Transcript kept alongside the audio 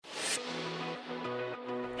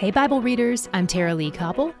Hey Bible readers, I'm Tara Lee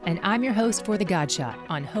Koppel, and I'm your host for The God Shot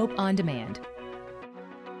on Hope on Demand.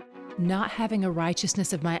 Not having a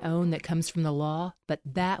righteousness of my own that comes from the law, but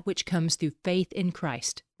that which comes through faith in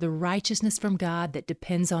Christ, the righteousness from God that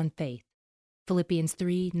depends on faith. Philippians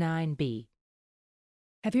 3:9b.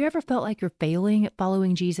 Have you ever felt like you're failing at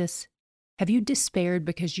following Jesus? Have you despaired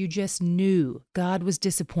because you just knew God was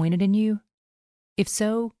disappointed in you? If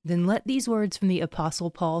so, then let these words from the Apostle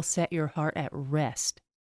Paul set your heart at rest.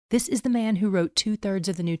 This is the man who wrote 2/3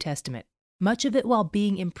 of the New Testament, much of it while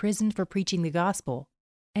being imprisoned for preaching the gospel.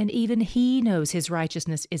 And even he knows his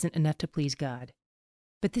righteousness isn't enough to please God.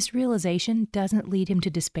 But this realization doesn't lead him to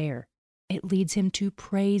despair. It leads him to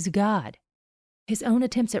praise God. His own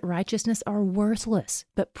attempts at righteousness are worthless,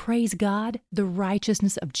 but praise God, the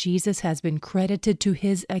righteousness of Jesus has been credited to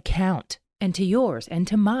his account, and to yours and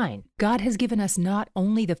to mine. God has given us not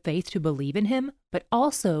only the faith to believe in him, but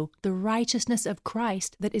also the righteousness of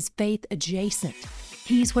Christ that is faith adjacent.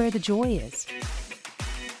 He's where the joy is.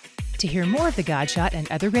 To hear more of The God Shot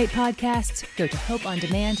and other great podcasts, go to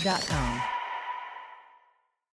hopeondemand.com.